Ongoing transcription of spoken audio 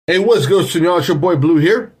Hey, what's good, y'all? It's your boy Blue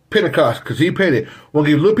here. Pentecost, because he paid it. We'll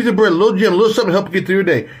give you a little piece of bread, a little gem, a little something to help you get through your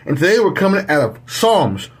day. And today we're coming out of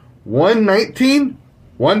Psalms 119,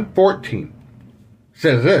 114. It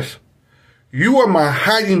says this: You are my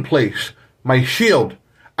hiding place, my shield.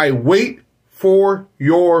 I wait for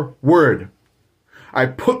your word. I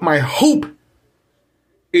put my hope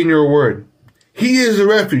in your word. He is a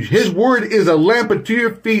refuge. His word is a lamp unto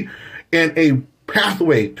your feet and a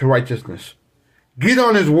pathway to righteousness. Get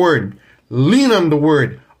on his word. Lean on the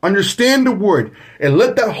word. Understand the word. And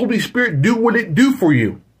let that Holy Spirit do what it do for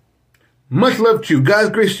you. Much love to you.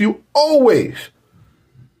 God's grace to you always.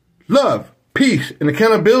 Love, peace, and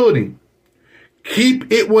accountability.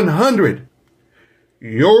 Keep it 100.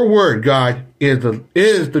 Your word, God, is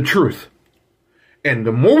the truth. And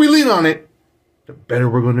the more we lean on it, the better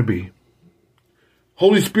we're going to be.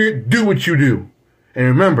 Holy Spirit, do what you do. And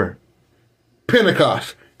remember,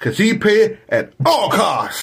 Pentecost, because he paid at all costs.